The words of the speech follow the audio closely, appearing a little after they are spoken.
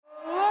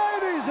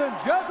Ladies and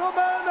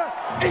gentlemen,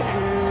 it's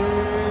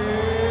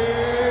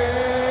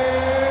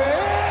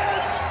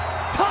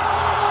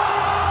time!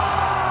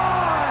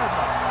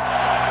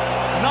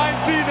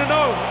 19-0,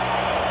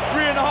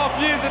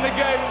 3.5 years in the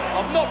game.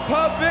 I'm not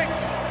perfect,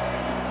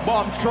 but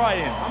I'm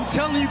trying. I'm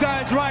telling you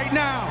guys right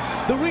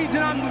now, the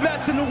reason I'm the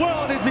best in the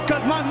world is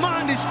because my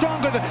mind is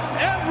stronger than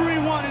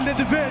everyone in the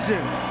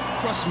division.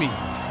 Trust me,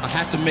 I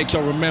had to make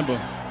y'all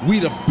remember, we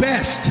the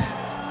best.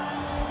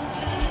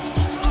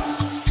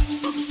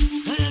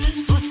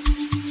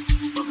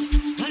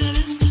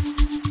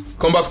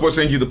 Combat Sports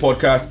NG, the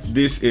podcast.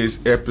 This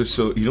is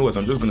episode. You know what?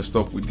 I'm just gonna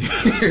stop with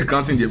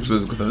counting the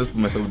episodes because I'm just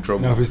putting myself in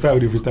trouble. No,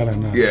 freestyle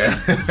now. Yeah.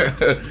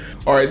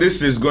 All right.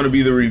 This is going to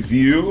be the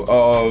review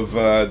of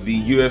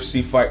the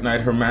UFC Fight Night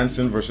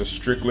Hermansson versus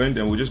Strickland,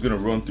 and we're just gonna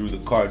run through the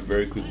card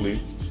very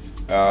quickly.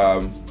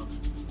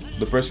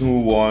 The person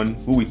who won,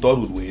 who we thought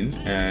would win,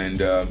 and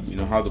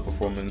how the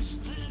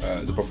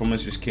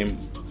performances came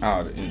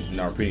out in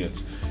our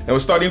opinions. And we're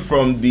starting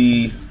from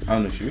the, I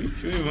don't know,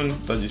 should we even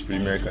touch this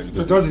preliminary card?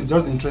 Just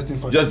the interesting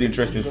fight. Just the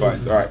interesting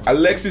fight. All right.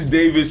 Alexis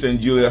Davis and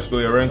Julia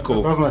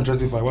Stoyarenko. That's not an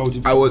interesting fight. Why would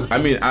you?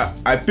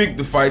 I picked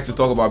the fight to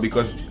talk about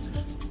because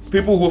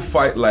people who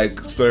fight like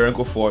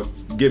Stoyarenko fought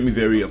get me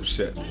very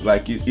upset.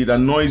 Like it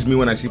annoys me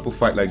when I see people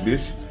fight like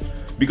this,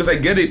 because I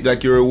get it.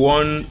 Like you're a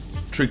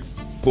one-trick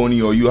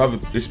pony or you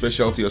have a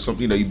specialty or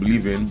something that you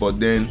believe in, but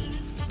then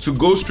to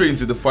go straight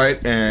into the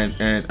fight and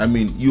I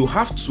mean you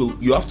have to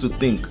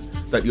think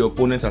that your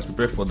opponent has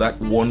prepared for that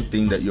one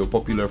thing that you're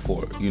popular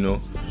for,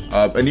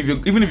 and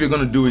even if you're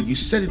gonna do it, you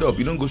set it up.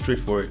 You don't go straight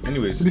for it.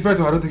 Anyways, to be fair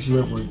to her, I don't think she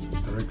went for it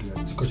directly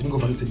because she didn't go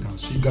for anything down.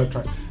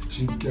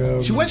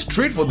 She went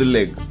straight for the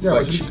leg. Yeah,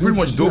 like she pretty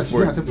much dove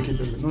for it. No, I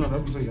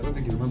don't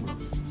think you remember.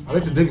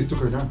 Alexis Davis took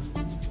her down.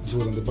 And she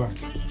was on the back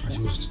and she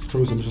was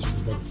throwing submissions from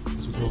the body.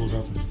 That's what was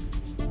happening.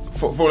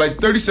 For like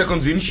 30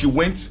 seconds in, she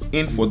went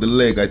in for the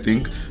leg, I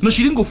think. No,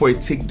 she didn't go for a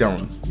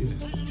takedown. Yeah.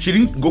 She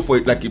didn't go for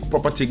it like a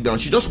proper takedown.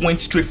 She just went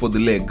straight for the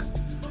leg.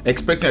 I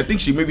think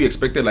she maybe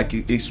expected like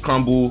a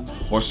scramble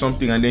or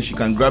something, and then she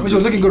can grab it. She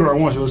was looking good around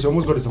one. She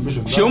almost got the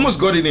submission. She almost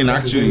got it in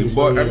actually.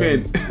 But I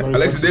mean,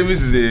 Alexis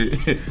Davis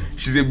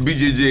she's a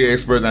BJJ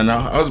expert, and her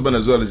husband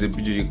as well is a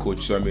BJJ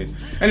coach. So I mean,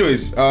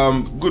 anyways,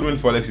 good win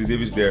for Alexis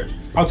Davis there.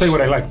 I'll tell you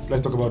what I like.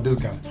 Let's talk about this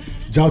guy.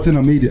 Jalton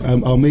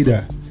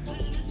Almeida.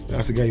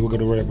 That's the guy you got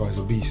to worry about. He's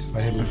a beast.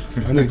 I know.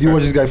 Did you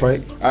watch this guy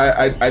fight?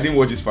 I didn't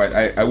watch this fight.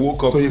 I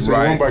woke up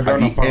right at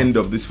the end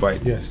of this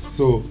fight. Yes.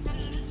 So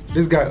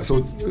this guy.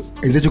 So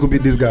Nzechukwu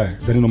beat this guy,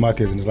 Danilo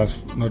Marquez, in his last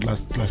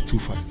two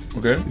fights.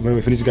 Okay. When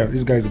we finished,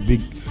 this guy is a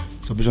big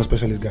submission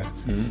specialist guy.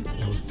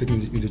 That was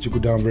taking Nzechukwu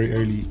down very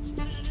early,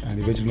 and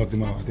eventually knocked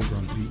him out. I think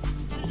round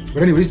 3.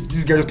 But anyway,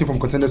 this guy just came from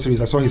contender series.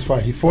 I saw his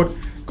fight. He fought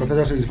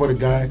contender series. He fought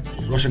a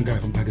Russian guy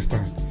from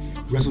Pakistan.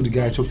 He wrestled the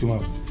guy, choked him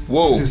out.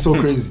 Whoa. This is so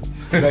crazy.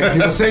 Like, he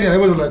was saying it,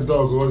 everyone was like,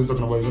 dog, what is he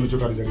talking about? He's going to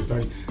choke out the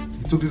Pakistani.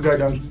 He took this guy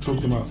down,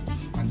 choked him out.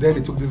 And then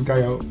he took this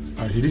guy out,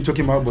 and he didn't choke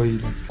him out, but he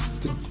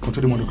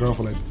controlled him on the ground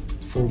for like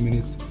 4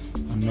 minutes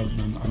and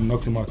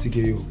knocked him out,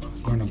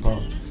 TKO, ground and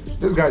pound.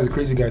 This guy is a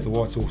crazy guy to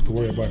watch, to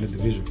worry about in the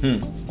division.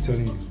 I'm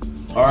telling you.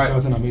 All right,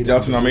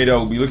 Jalton Almeida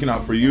will be looking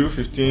out for you.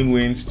 15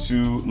 wins,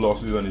 2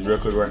 losses on his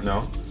record right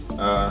now.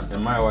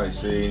 And my wife is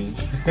saying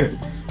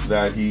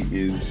that he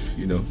is,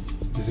 he's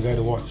the guy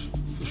to watch,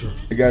 for sure.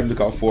 The guy to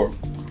look out for.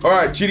 All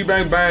right, Chitty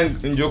Bang Bang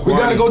in Jokwani. We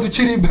gotta go to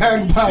Chitty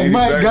Bang Bang.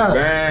 My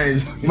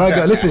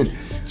God. Listen,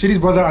 Chitty's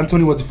brother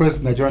Anthony was the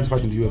first Nigerian to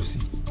fight in the UFC.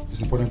 It's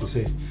important to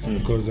say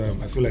because I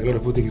feel like a lot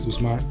of people think it's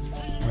Usman.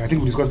 I think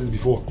we discussed this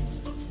before.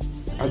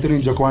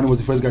 Anthony Jokwani was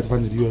the first guy to fight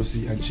in the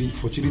UFC, and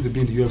for Chitty to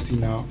be in the UFC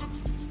now,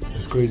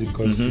 it's crazy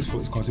because he's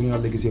continuing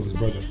that legacy of his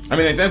brother. I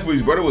mean, and thankfully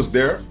his brother was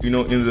there, in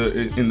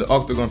the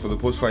octagon for the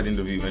post-fight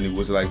interview, and he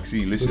was like,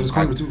 "See, listen, so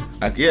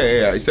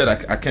He said,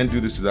 I can't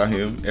do this without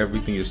him.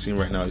 Everything you're seeing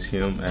right now is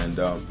him, and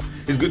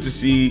it's good to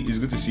see. It's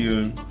good to see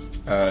him.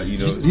 Did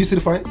you see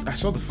the fight? I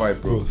saw the fight,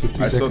 bro. 15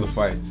 seconds. Saw the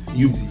fight.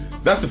 Easy.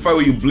 That's the fight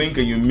where you blink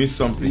and you miss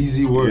something.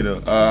 Easy work.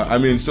 I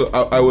mean, so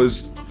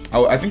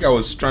I think I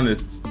was trying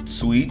to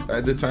tweet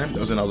at the time. That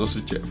was when I was also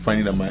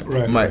finding that my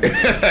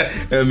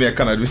I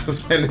cannot be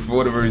suspended for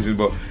whatever reason.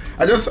 But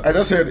I just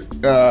heard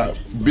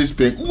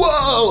Bisping.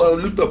 Whoa! I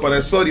looked up and I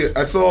saw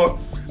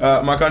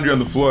McAndre on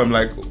the floor. I'm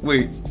like,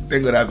 wait,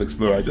 thank God I have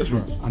Explorer. I just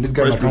and this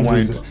guy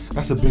McAndre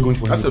that's a big win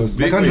for him.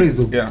 McAndre is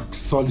a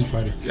solid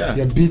fighter. Yeah.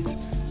 He had beat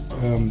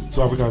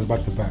 2 Africans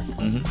back to back.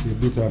 He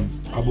beat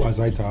Abu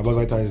Azaita. Abu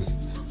Azaita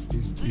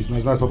he's not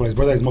as popular. His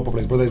brother is more popular.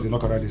 His brother is the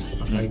knockout artist.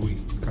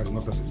 Lightweight. This guy's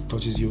knockout artist.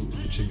 Touches you,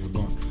 you're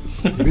gone.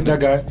 He beat that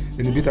guy,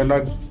 then he beat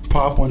another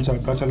power puncher,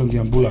 Kachalongi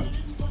Ambula,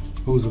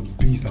 who was a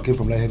beast that came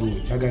from light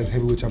heavyweight. That guy's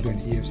heavyweight champion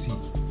in the EFC.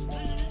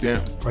 Yeah.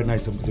 Right now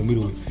he's a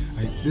middleweight.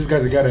 This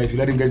guy's a guy that if you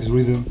let him get his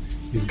rhythm,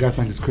 his gut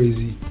tank is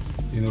crazy.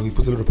 He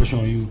puts a lot of pressure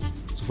on you.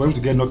 So for him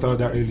to get knocked out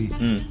that early,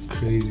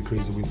 crazy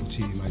win for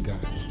Chitty, my guy.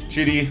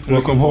 Chitty,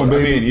 welcome home,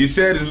 baby. I mean, he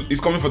said he's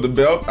coming for the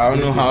belt. I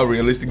don't know how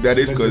realistic that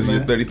is because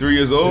you're 33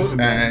 years old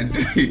and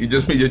you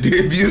just made your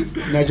debut.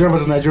 Nigeria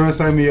versus Nigeria,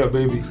 sign me up,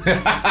 baby.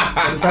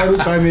 The title,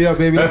 sign me up,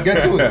 baby. Let's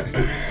get to it.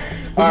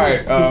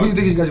 Alright. Who do you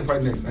think you guys should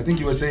fight next? I think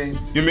you were saying.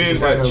 You mean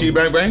Chi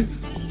Bang Bang?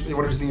 You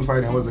wanted to see him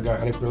fight, and what's the guy?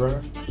 Alex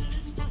Pereira?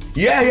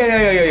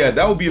 Yeah.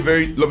 That would be a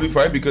very lovely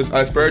fight because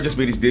Pereira just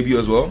made his debut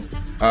as well.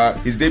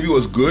 His debut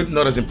was good,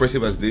 not as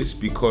impressive as this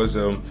because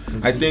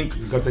I think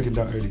he got taken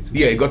down early.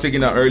 Yeah, he got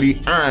taken down early,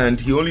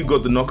 and he only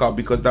got the knockout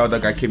because that other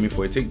guy came in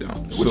for a takedown.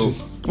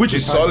 Which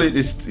is solid.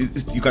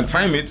 It's, you can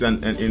time it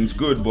and it's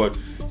good, but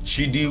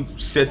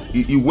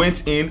Chidi he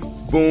went in,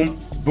 boom,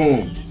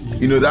 boom.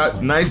 You know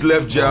that nice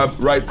left jab,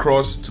 right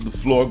cross to the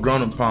floor,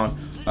 ground and pound.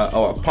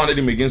 Pounded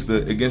him against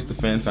the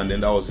fence, and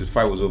then that was his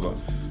fight was over.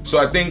 So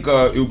I think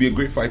it would be a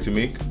great fight to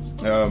make,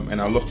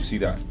 and I'd love to see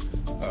that.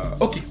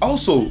 Okay.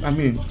 Also, I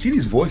mean,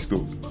 Chidi's voice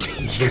though.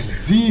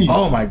 It's deep.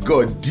 Oh my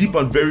God, deep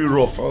and very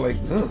rough. I was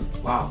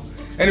like, wow.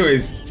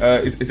 Anyways,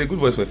 it's a good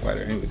voice for a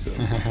fighter. Anyway, so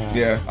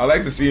yeah, I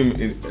like to see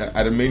him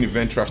at a main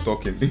event trash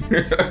talking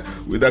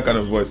with that kind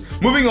of voice.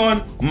 Moving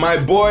on, my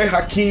boy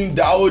Hakeem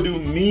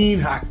Dawodu, Mean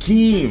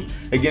Hakeem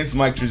against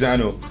Mike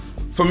Trizano.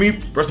 For me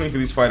personally, for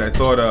this fight, I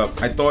thought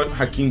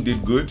Hakeem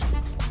did good,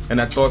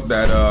 and I thought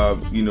that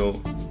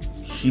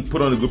he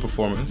put on a good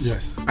performance.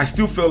 Yes. I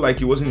still felt like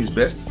he wasn't his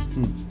best.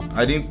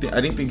 I didn't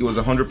think it was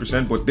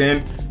 100%, but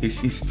then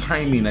his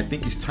timing, I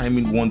think his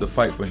timing won the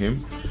fight for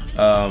him.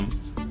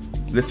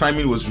 The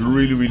timing was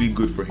really, really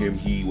good for him.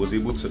 He was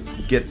able to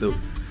get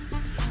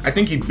I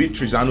think he beat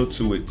Trizano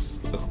to it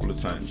a couple of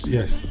times.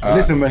 Yes.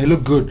 Listen, man, he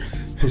looked good.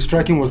 His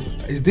striking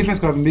his defense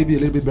could have maybe a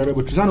little bit better,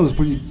 but Trizano was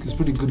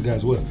pretty good guy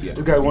as well. Yeah.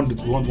 This guy won. I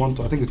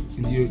think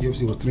in the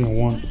UFC was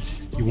 3-1.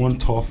 He won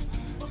tough.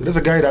 So there's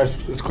a guy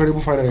that's a credible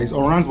fighter. His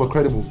rounds were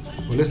credible.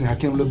 But listen,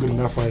 Hakeem looked good in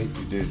that fight.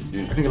 He did.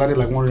 I think he landed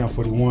like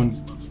 141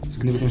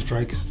 significant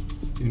strikes.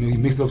 You know, he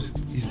mixed up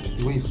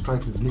the way he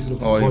strikes. He's mixed it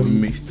up. Oh, he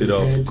mixed it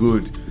up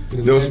good.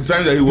 There was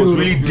times that he was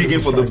really digging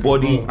for the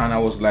body, and I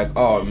was like,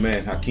 oh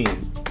man,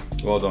 Hakeem,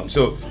 well done.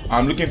 So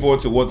I'm looking forward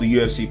to what the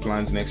UFC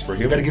plans next for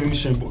him. You gotta give him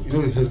Shane. You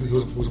know, he was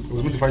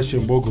meant to fight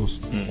Shane Burgos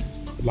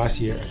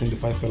last year. I think the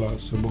fight fell out.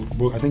 So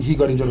I think he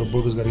got injured or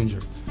Burgos got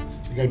injured.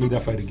 You gotta make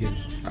that fight again.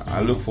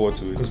 I look forward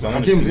to it. Because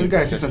Hakeem's the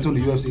guy 6-2 in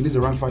the UFC. He needs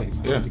a rank fight.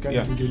 Man.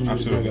 Yeah,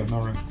 absolutely.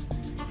 Not rank.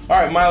 All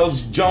right,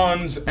 Miles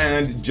Johns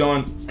and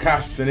John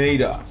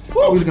Castaneda.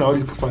 How are we looking at all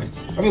these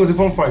fights? I mean, it was a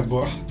fun fight,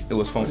 but it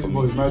was fun for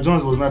me. Miles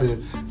Johns was not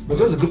but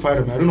John's a good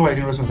fighter, man. I don't know why he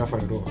didn't wrestle in that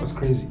fight at all. That's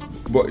crazy.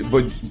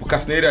 But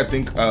Castaneda, I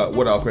think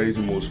what I'll credit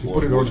him most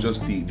for was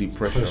just the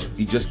pressure.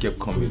 He just kept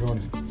coming.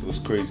 It was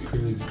crazy.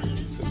 Crazy.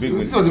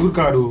 This was a good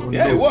card, though.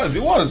 Yeah, it was.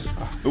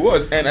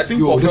 And I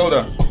think Paul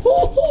Felder.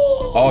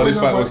 This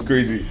fight was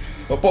crazy.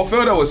 But Paul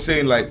Felder was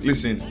saying, like,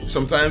 listen,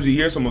 sometimes you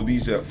hear some of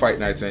these fight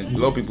nights and a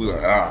lot of people are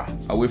like,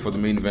 I wait for the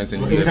main events.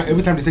 And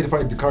every time they say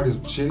the card is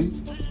shitty,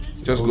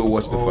 just go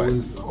watch the fight.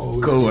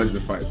 Go watch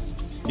the fight.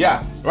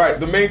 Yeah, right.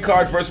 The main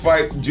card, first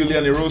fight,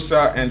 Julian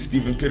Erosa and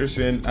Steven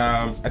Peterson.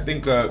 I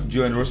think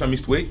Julian Erosa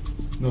missed weight.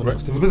 No,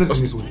 right? Steven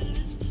Peterson missed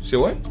weight. Say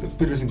what?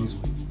 Peterson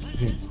missed weight.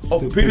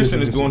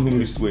 Peterson is the one who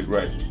missed weight,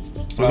 right?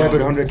 So he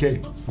got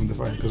 100K from the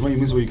fight. Because when you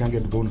miss weight, you can't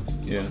get the bonus.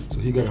 Yeah. So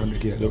he got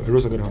 100K.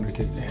 Erosa got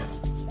 100K. Yeah.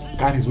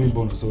 And his win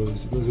bonus. So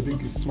it was a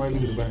big smile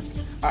into the bank.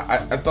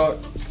 I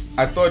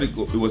thought it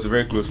was a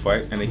very close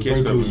fight, and the case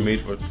could have been made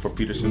for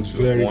Peterson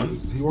to have won.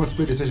 He won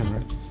split decision,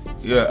 right?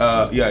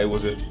 Yeah. It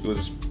was a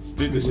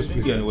split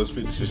decision. Yeah, it was a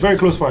split decision. It's a very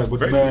close fight, but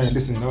very man, close.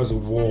 Listen, that was a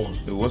war.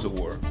 It was a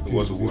war.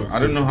 I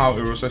don't know how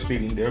Erosa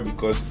stayed in there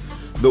because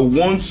the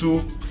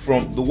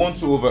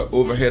 1-2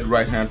 overhead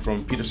right hand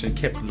from Peterson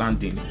kept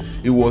landing.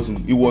 It was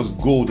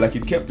gold. Like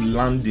it kept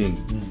landing.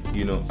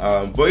 You know.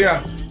 But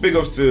yeah, big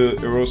ups to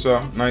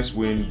Erosa. Nice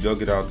win.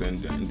 Dug it out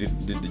and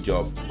did the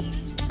job.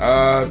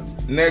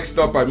 Next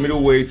up at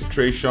middleweight,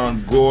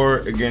 Trayshawn Gore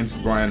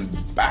against Brian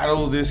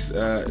Battle. This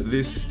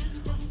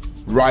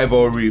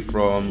rivalry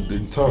from the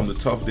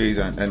tough days,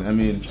 and I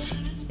mean,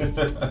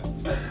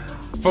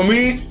 for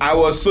me, I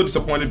was so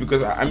disappointed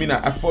because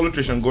I followed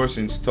Trayshawn Gore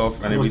since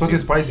tough and everything. It was talking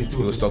spicy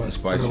too. It was talking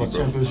spicy, bro.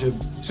 Championship,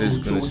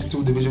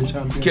 two division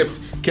champion.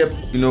 Kept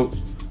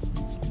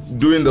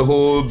doing the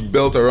whole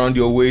belt around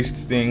your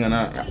waist thing, and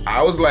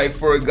I was like,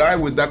 for a guy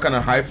with that kind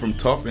of hype from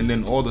tough and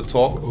then all the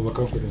talk,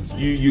 overconfidence,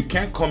 you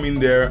can't come in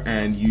there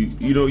and he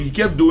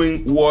kept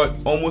doing what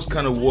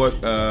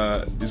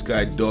this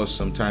guy does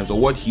sometimes, or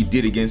what he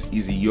did against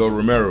Izzy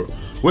Romero,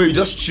 where you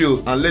just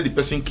chill and let the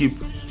person keep,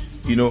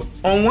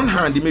 on one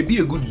hand it may be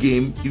a good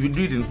game if you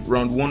do it in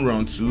round 1,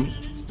 round 2.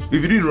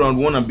 If you do it in round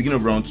 1 and beginning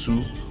of round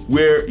 2,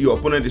 where your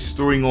opponent is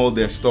throwing all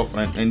their stuff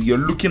and you're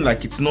looking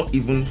like it's not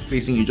even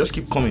facing you, just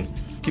keep coming,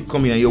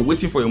 and you're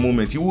waiting for your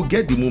moment. You will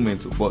get the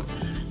moment, but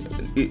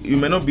you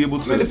may not be able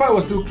to. So the fight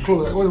was still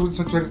close. Like, what was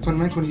it,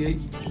 29, 28?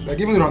 Like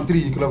even round 3,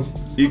 you could have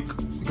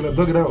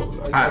dug it out.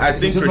 I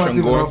think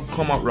Trayshawn Gore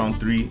come out round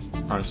 3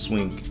 and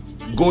swing.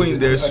 Go in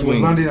there,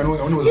 swing.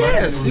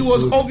 It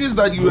was obvious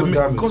that you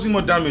were causing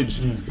more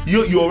damage.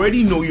 You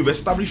already know, you've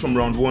established from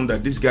round 1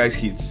 that this guy's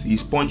hits,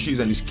 his punches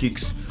and his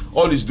kicks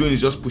all he's doing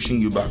is just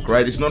pushing you back,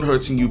 right? It's not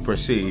hurting you per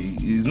se.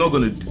 He's not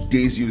going to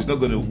daze you. It's not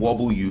going to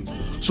wobble you.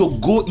 So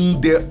go in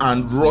there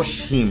and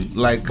rush him.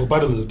 Like, but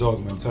Battle is a dog,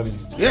 man. I'm telling you.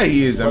 Yeah,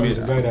 he is. Battle is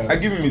a guy that I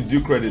give him his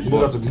due credit. He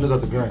knows how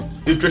to grind.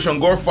 If Trishan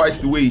Gore fights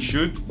the way he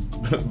should,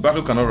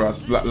 Battle cannot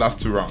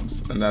last 2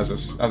 rounds, and that's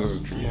just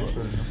the truth. Yeah,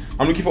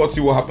 I'm looking forward to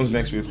see what happens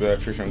next with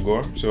Trishan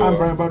Gore. So and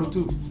Brian Battle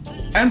too.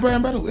 And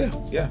Brian Battle,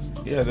 yeah.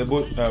 They're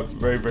both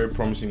very, very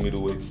promising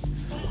middleweights.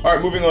 All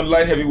right, moving on,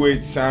 light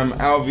heavyweight, Sam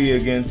Alvey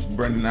against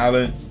Brendan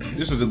Allen.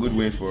 This was a good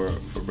win for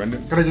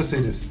Brendan. Can I just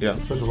say this? Yeah.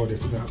 First of all,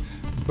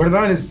 Brendan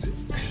Allen is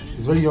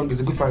very young.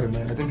 He's a good fighter,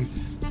 man. I think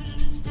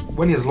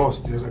when he has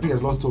lost, I think he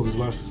has lost 2 of his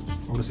last, I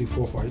want to say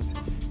 4 fights.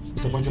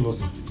 Disappointing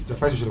losses. The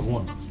fights he should have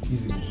won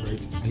easily,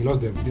 right? And he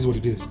lost them. This is what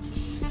it is.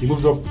 He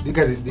moves up. These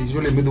guys, they're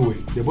usually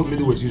middleweight. They're both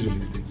middleweights usually,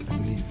 I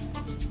believe.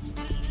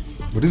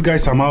 But this guy,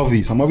 Sam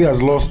Alvey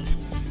has lost.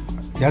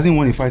 He hasn't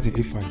won a fight in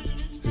 8 fights.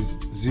 He's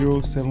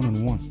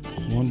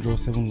 0-7-1. 1 draw,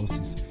 7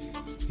 losses.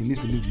 He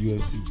needs to leave the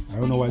UFC. I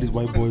don't know why these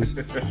white boys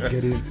are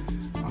getting.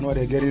 I don't know why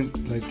they're getting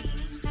like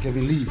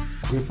Kevin Lee,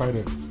 great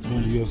fighter,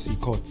 doing the UFC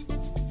caught.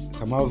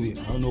 Sam Alvey,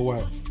 I don't know why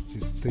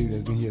this thing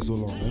has been here so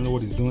long. I don't know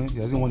what he's doing. He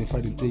hasn't won a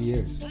fight in 3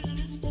 years.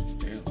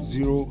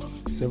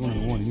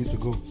 0-7-1. He needs to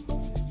go.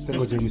 Thank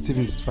God Jeremy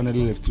Stevens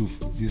finally left too.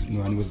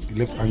 And he was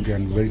left angry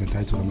and very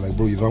entitled. I'm like,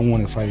 bro, you haven't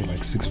won a fight in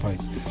like 6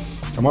 fights.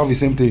 Sam Alvey,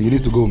 same thing. He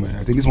needs to go, man.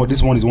 I think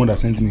this one is one that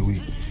sent me away.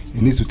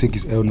 He needs to take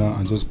his L now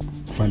and just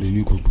find a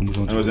new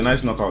promotion. And it was a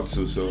nice knockout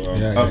too. So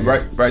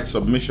right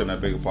submission, I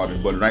beg your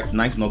pardon, but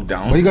nice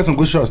knockdown. But he got some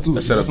good shots too.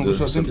 Set up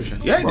the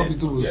submission. Yeah,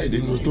 he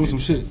did. He was doing some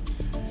shit.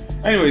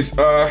 Anyways,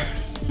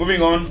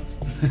 moving on.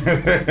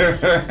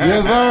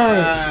 Yes,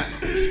 sir.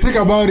 Speak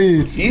about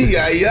it.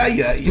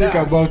 Yeah. Speak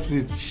about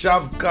it.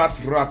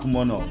 Shavkat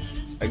Rakhmonov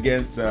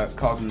against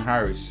Carlton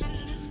Harris.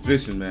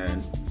 Listen,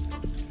 man.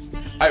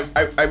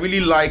 I really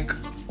like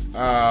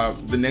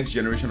the next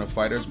generation of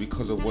fighters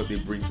because of what they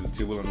bring to the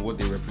table and what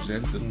they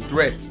represent, the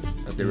threat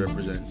that they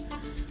represent.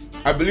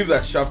 I believe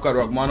that Shavkat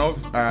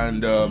Rakhmonov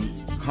and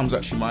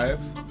Khamzat Chimaev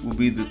will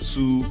be the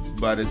 2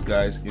 baddest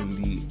guys in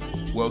the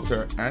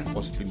welter and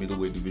possibly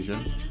middleweight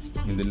division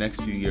in the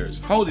next few years.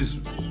 How old is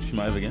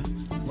Chimaev again?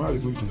 Well,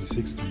 he's maybe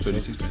 26,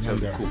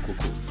 27. Cool.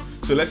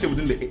 So let's say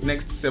within the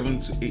next 7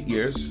 to 8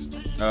 years.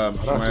 That's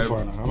too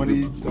far now. How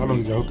long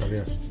is their whole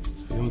career?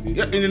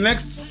 Yeah, in the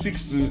next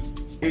 6 to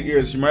 8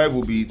 years, Chimaev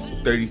will be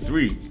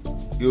 33.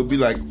 It will be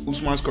like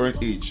Usman's current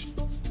age.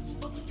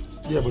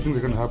 Yeah, but things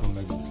are gonna happen.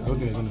 Like, I don't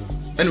think they're gonna.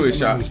 Anyway,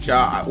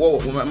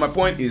 my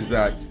point is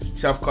that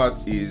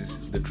Shavkat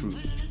is the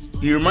truth.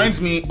 He reminds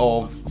me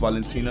of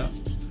Valentina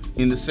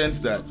in the sense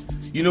that,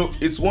 you know,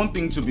 it's one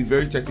thing to be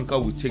very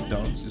technical with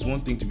takedowns. It's one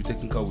thing to be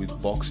technical with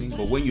boxing.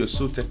 But when you're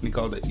so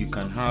technical that you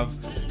can have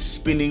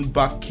spinning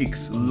back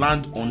kicks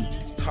land on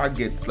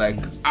targets, like,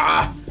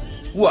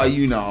 who are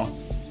you now?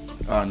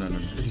 No.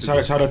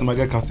 Shout out to my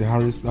guy, Carlton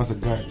Harris. That's a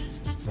guy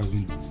that's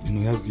been, you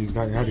know, he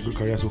had a good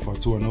career so far,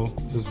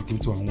 2-0, just became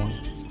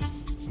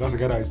 2-1. That's a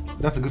guy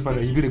that's a good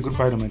fighter. He been a good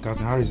fighter, man.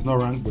 Carlton Harris is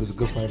not ranked, but he's a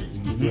good fighter.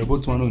 You know? They're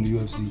both 2-0 in the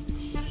UFC.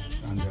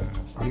 And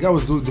the guy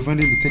was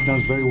defending the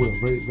takedowns very well,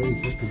 very, very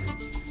effectively.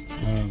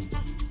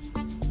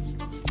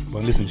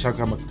 But listen, tell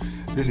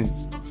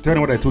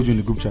them what I told you in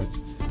the group chat.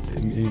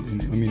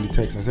 In the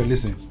text. I said,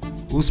 listen,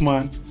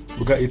 Usman,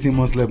 we got 18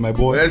 months left, my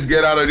boy. Let's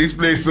get out of this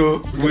place,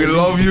 so we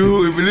love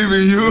you, we believe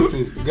in you.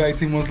 Listen, we got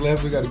 18 months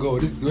left, we gotta go.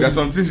 There's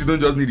some things you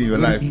don't just need in your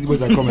life. These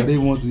boys are coming, they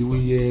want to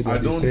win here. I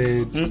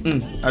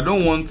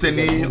don't want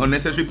any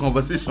unnecessary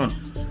conversation.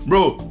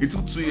 Bro, it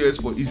took 2 years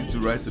for Easy to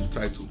rise to the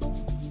title.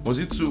 Was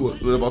it 2?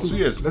 It was about 2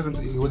 years.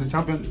 He was a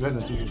champion less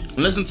than 2 years.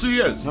 Less than 2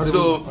 years. Not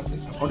so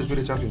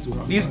undisputed champion too.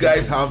 These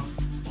guys have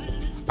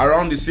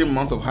around the same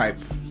amount of hype.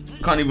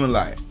 Can't even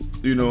lie.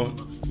 You know,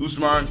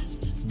 Usman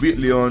beat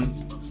Leon.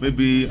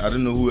 Maybe I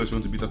don't know who else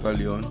wants to beat after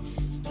Leon.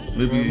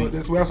 Maybe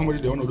we have somebody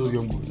there, one of those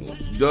young boys.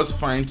 Just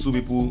find 2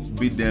 people,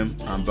 beat them,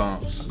 and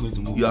bounce.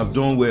 You have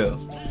done well.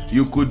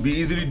 You could be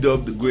easily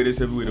dubbed the greatest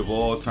heavyweight of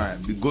all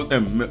time. The GOAT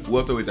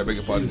welterweight, I beg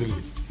your pardon.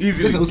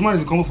 Easily. Listen, Usman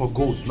is in combo for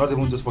gold, not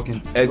even just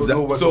fucking.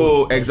 Exactly.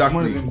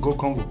 Usman is in gold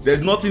combo.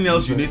 There's nothing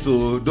else you need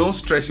to. Don't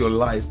stress your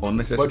life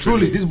unnecessarily. But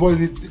truly, these boys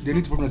need to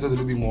prove themselves a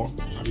little bit more.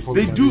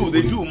 They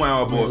do,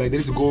 my boy. Like they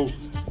need to go.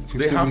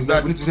 They have minutes.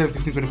 that. We need to have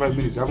 15-25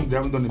 minutes. They haven't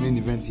done the main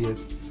event yet.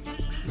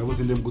 I haven't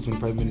seen them go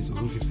 25 minutes or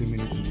 15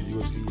 minutes in the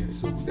UFC yet.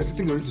 So that's the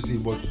thing we need to see.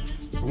 But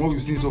from what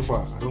we've seen so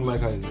far, I don't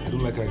like how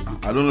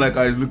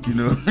he's look. You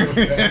know.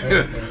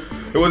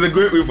 It was a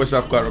great win for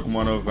Shavkat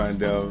Rakhmonov,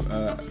 and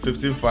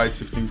 15 fights,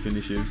 15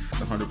 finishes,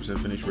 100%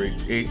 finish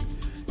rate,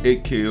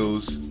 8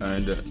 KOs,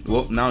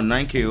 and now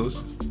 9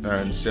 KOs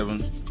and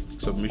 7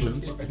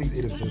 submissions. I think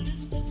 8 and 7.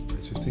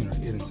 It's 15, right?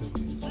 8 and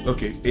 7. Yes.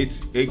 Okay,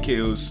 8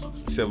 KOs,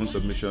 7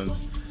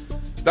 submissions.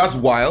 That's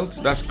wild.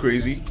 That's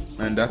crazy,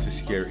 and that is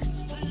scary.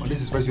 But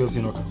this is first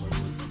UFC knockout.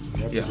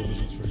 Yeah.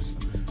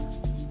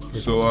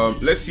 So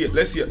let's see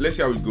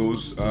how it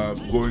goes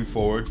going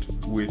forward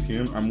with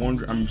him.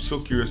 I'm so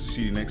curious to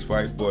see the next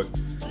fight, but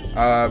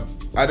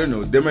I don't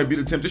know. There might be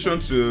the temptation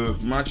to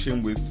match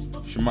him with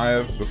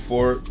Chimaev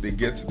before they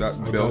get to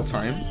that bell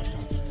time.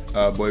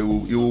 But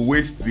it will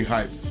waste the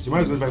hype.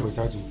 Chimaev is going to fight for a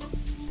title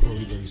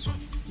probably very soon.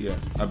 Yeah,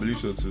 I believe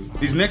so too.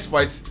 His next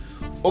fight,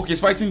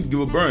 he's fighting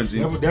Gilbert Burns. They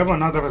haven't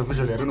announced that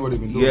officially. I don't know what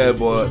they've been doing. Yeah,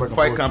 but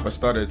fight camp has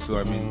started, so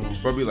I mean, it's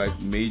probably like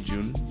May,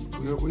 June.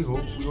 We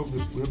hope they lock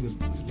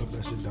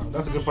that shit down.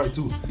 That's a good fight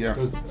too. Yeah,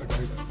 because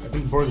I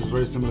think Burns is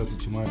very similar to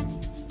Chimaev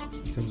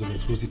in terms of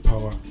explosive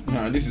power.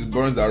 Nah, this is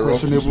Burns that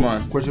rocked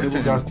Usman.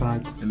 Questionable gas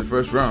tank in the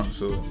first round.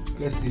 So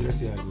let's see how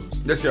it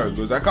goes. Let's see how it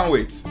goes. I can't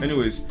wait.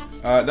 Anyways,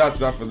 that's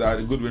that for that.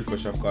 A good win for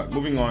Shavkat.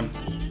 Moving on,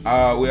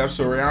 we have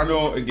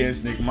Soriano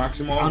against Nick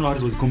Maximov. I don't know how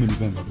this was a common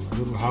event, by the way. I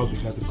don't know how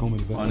they got the common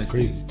event.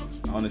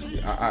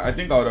 Honestly, I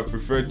think I would have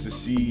preferred to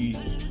see.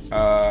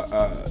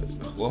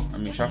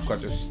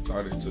 Shavkat just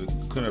started, so it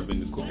couldn't have been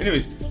the cool.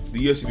 Anyways, the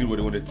UFC did what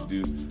they wanted to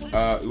do.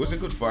 It was a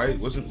good fight. It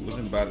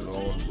wasn't bad at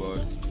all.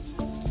 But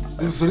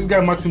this guy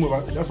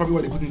Maximov, that's probably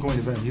why they put in common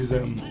event. He's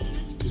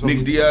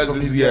Nick Diaz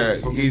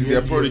he's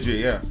their protege.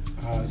 Yeah,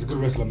 he's a good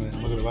wrestler, man.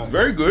 I'm not gonna lie.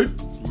 Very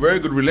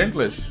good,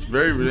 relentless,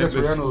 very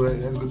relentless.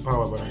 Soriano has good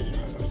power, but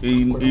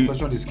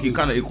he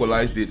kind of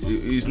equalized it.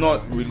 He's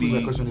not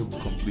really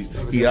complete.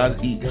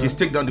 His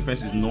takedown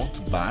defense is not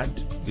bad.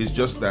 It's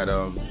just that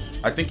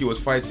I think he was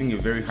fighting a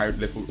very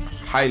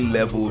high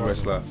level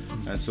wrestler,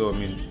 and so I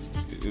mean,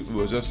 it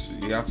was just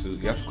he had to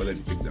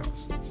collect the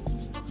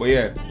takedowns. But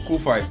yeah, cool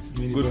fight.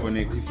 Good for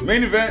Nick.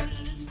 Main event: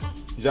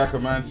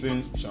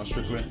 Hermansson, Sean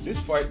Strickland. This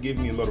fight gave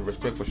me a lot of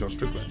respect for Sean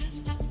Strickland.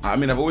 I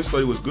mean, I've always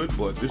thought it was good,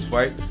 but this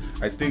fight,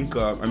 I think,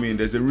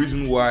 there's a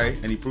reason why,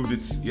 and he proved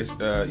it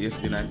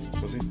yesterday night,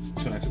 was it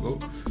 2 nights ago?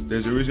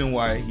 There's a reason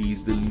why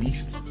he's the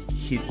least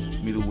hit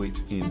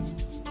middleweight in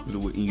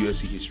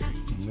UFC history.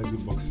 That's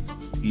good boxing.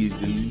 He is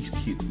the least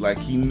hit. Like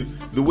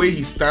the way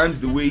he stands,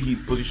 the way he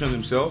positions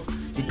himself,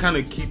 he kind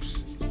of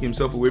keeps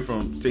himself away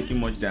from taking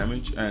much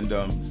damage, and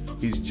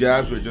his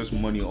jabs were just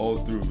money all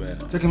through, man.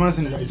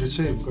 Hermansson is a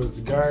shame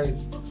because the guy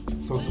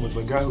talks so much,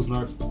 but a guy who's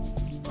not.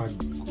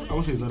 I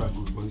won't say he's not that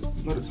good, but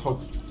he's not the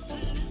top.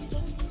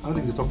 I don't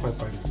think he's a top 5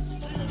 fighter.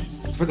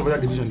 The fight of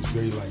that division is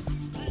very light,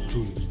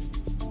 truly.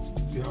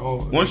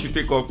 Once you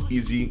take off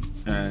Easy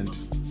and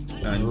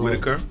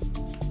Whitaker,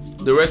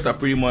 the rest are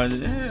pretty much.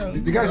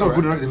 The guys are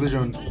good in that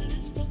division.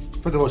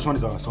 First of all, Sean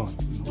is our son.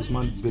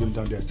 Usman beat him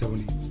down there at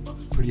 70,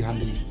 pretty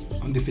handily,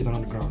 undefeated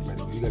on the ground. By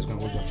the way, you guys can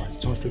watch that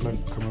fight. Sean Strickland,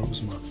 Cameron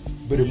Usman,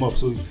 beat him up.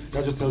 So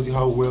that just tells you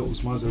how well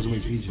Usman's resume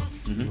is aging.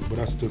 But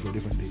that's a story for a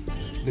different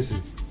day.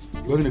 Listen.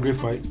 It wasn't a great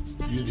fight.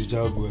 He used his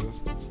jab well.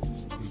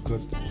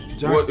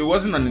 It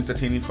wasn't an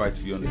entertaining fight,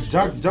 to be honest.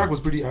 Jack was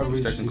pretty average.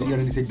 He didn't get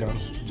any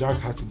takedowns. Jack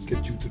has to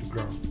get you to the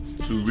ground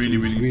to really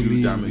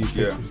do damage.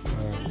 Yeah,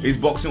 his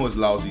boxing was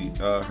lousy.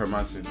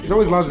 Hermansson. It's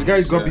always lousy. The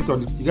guy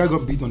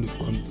got beat on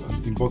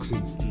in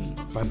boxing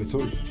by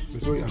Vettori.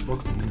 Vettori had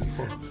boxing in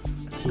 94.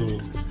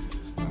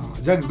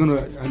 So Jack is gonna,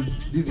 and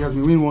this has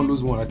been win one,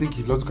 lose one. I think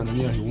he lost to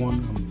Cannonier. He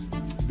won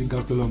Big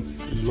Gastelum,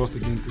 and he lost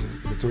against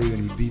Vettori,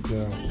 and he beat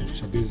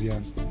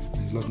Shabazian.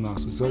 Lost now,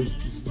 so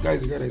this guy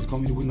is a guy that is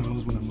coming to win and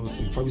lose.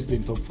 He'll probably stay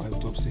in top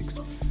 5, top 6.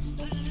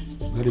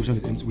 That division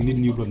is empty. We need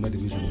new blood in that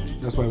division. Man.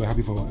 That's why we're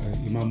happy for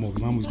Imamov.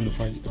 Imamov is going to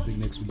fight, I think,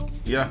 next week.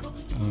 Yeah.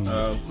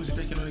 Who's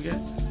he taking on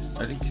again?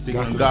 I think he's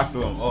taking on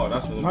Gastelum. Oh,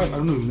 that's the I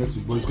don't know if next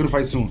week, but he's going to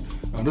fight soon.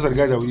 Those are the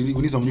guys that we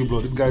need some new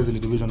blood. These guys in the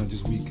division are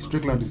just weak.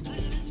 Strickland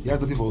he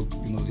has nothing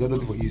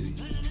for Easy.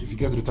 If he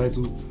gets the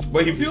title,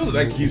 but he feels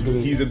like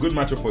he's a good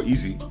matchup for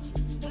Easy.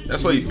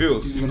 That's what he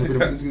feels.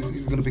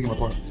 He's gonna pick him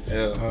apart.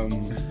 Yeah.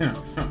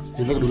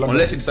 He's not gonna do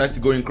unless he decides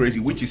to go in crazy,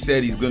 which he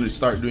said he's gonna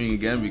start doing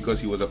again because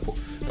he was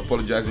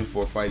apologizing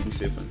for fighting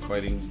safe and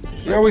fighting.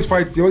 He always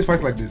fights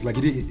like this. Like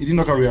he didn't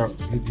knock out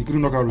he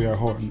couldn't knock out Uriah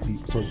Hall.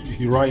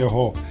 Uriah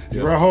Hall.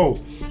 Yeah. Uriah Hall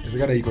is a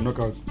guy that you can knock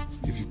out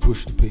if you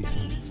push the pace.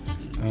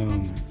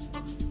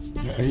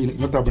 He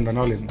knocked out Brendan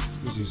Allen,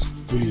 which is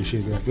really a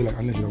shame. I feel like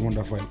Allen should have won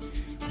that fight,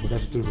 but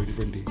that's a story for a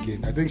different day.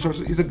 Again, I think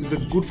he's a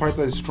good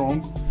fighter. He's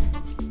strong.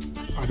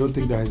 I don't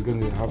think that he's going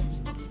to have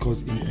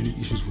caused any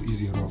issues for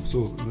Easy at all.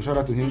 So shout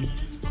out to him.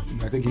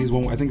 I think he's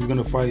going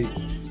to fight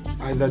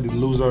either the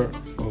loser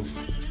of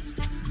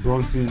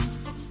Bronson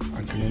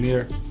and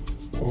Cannonier,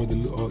 or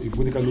if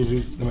Whitaker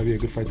loses, that might be a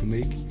good fight to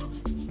make.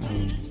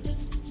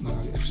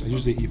 I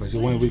usually if I say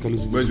when Whitaker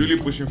loses, but he's really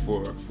pushing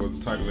for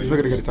the title. He's not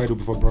going to get the title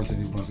before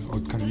Bronson or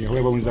Cannonier.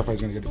 Whoever wins that fight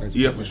is going to get the title.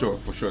 Yeah, for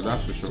sure.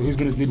 That's for sure. So he's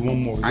going to need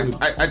one more.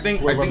 I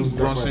think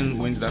Bronson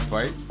wins that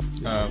fight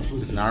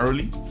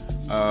narrowly.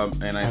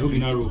 And I hope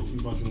narrow.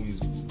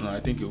 No, I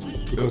think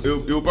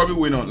he'll probably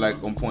win on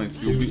points.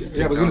 But he's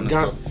gonna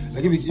gas.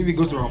 Like if he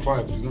goes to round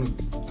 5,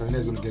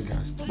 Cannonier's gonna get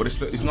gassed. But it's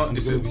not.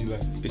 It's going to be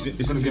like.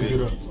 It's gonna get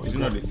beat up. It's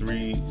not the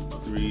 3.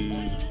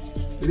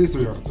 It is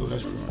 3 rounds. So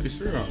that's true. It's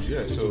 3 rounds.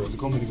 Yeah. So it's a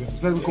co-main event.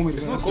 It's not even co-main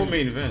event. It's not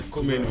co-main event.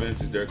 Co-main event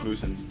is Derek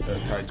Lewis and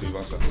Tai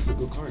Tuivasa. That's a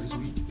good card this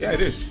week. Yeah,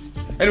 it is.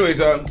 Anyways,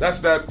 that's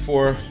that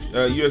for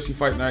UFC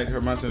Fight Night.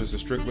 Hermansson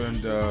vs.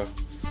 Strickland.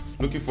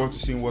 Looking forward to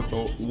seeing what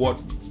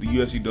the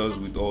UFC does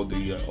with all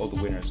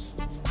the winners,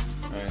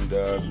 and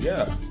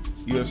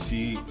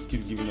UFC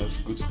keeps giving us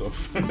good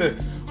stuff.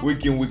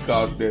 Week in, week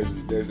out,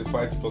 there's a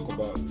fight to talk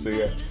about. So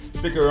yeah,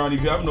 stick around.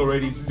 If you haven't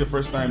already, this is your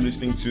first time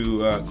listening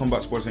to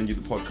Combat Sports NG,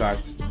 the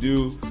podcast.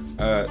 Do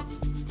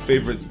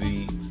favorite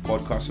the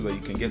podcast so that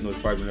you can get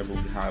notified whenever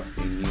we have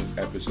a new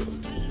episode.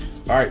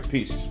 All right,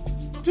 peace.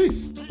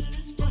 Peace.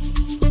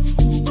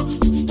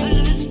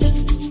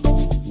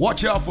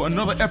 Watch out for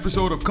another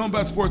episode of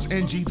Combat Sports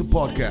NG, the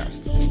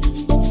podcast.